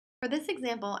For this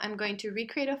example, I'm going to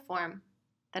recreate a form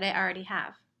that I already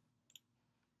have.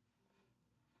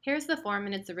 Here's the form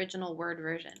in its original Word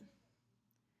version.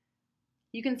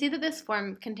 You can see that this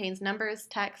form contains numbers,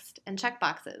 text, and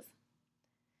checkboxes.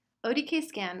 ODK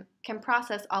Scan can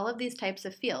process all of these types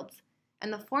of fields,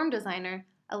 and the form designer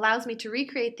allows me to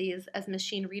recreate these as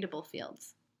machine-readable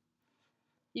fields.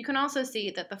 You can also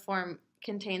see that the form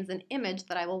contains an image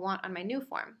that I will want on my new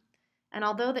form, and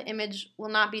although the image will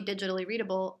not be digitally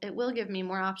readable, it will give me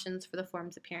more options for the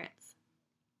form's appearance.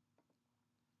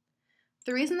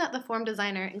 The reason that the form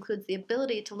designer includes the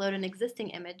ability to load an existing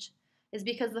image is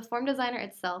because the form designer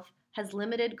itself has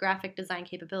limited graphic design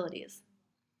capabilities.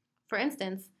 For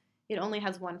instance, it only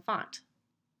has one font.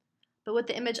 But with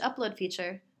the image upload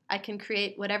feature, I can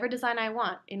create whatever design I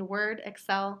want in Word,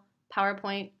 Excel,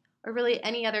 PowerPoint, or really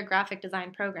any other graphic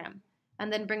design program,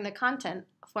 and then bring the content,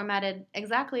 formatted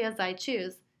exactly as I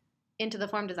choose, into the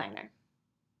form designer.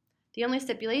 The only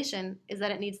stipulation is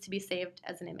that it needs to be saved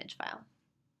as an image file.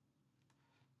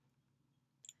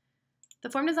 The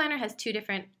form designer has two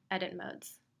different edit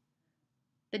modes.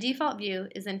 The default view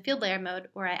is in field layer mode,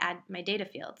 where I add my data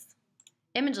fields.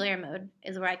 Image layer mode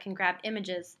is where I can grab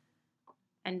images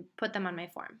and put them on my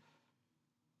form.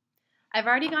 I've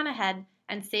already gone ahead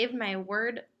and saved my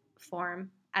Word form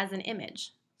as an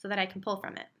image so that I can pull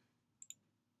from it.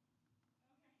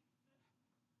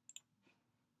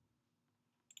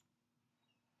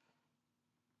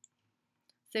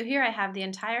 So here I have the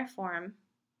entire form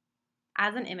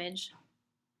as an image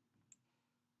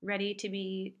ready to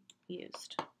be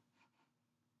used.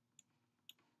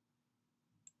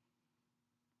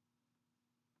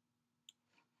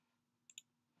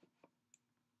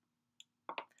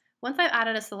 Once I've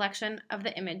added a selection of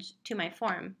the image to my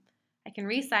form, I can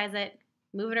resize it,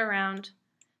 move it around,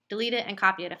 delete it, and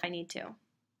copy it if I need to.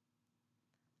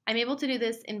 I'm able to do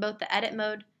this in both the edit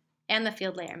mode and the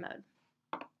field layer mode.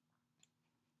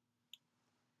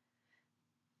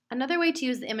 Another way to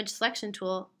use the image selection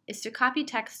tool is to copy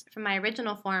text from my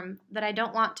original form that I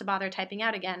don't want to bother typing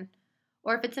out again,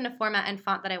 or if it's in a format and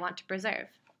font that I want to preserve.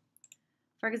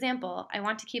 For example, I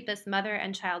want to keep this Mother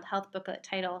and Child Health Booklet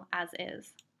title as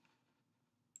is.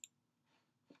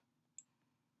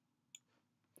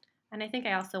 And I think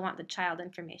I also want the child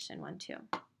information one too.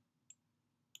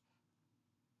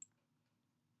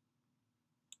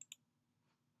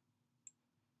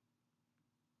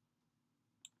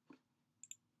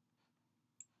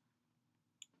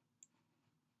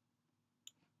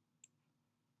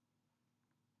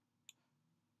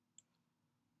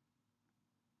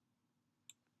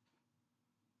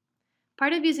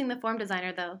 Part of using the form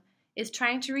designer, though, is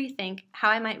trying to rethink how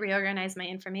I might reorganize my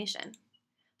information.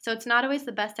 So it's not always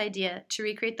the best idea to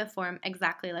recreate the form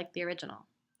exactly like the original.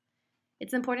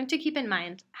 It's important to keep in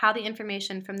mind how the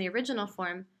information from the original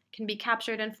form can be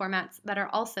captured in formats that are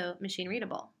also machine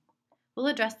readable. We'll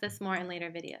address this more in later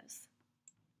videos.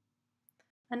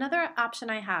 Another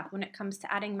option I have when it comes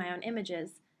to adding my own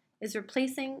images is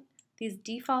replacing these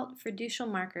default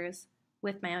fiducial markers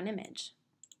with my own image.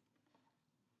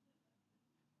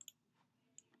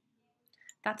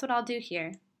 That's what I'll do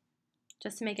here,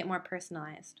 just to make it more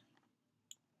personalized.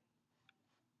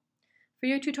 For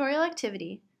your tutorial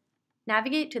activity,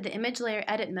 navigate to the image layer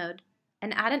edit mode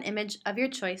and add an image of your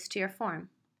choice to your form.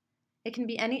 It can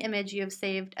be any image you have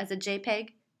saved as a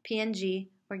JPEG, PNG,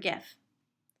 or GIF.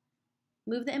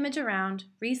 Move the image around,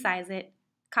 resize it,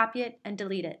 copy it, and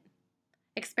delete it.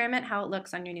 Experiment how it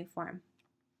looks on your new form.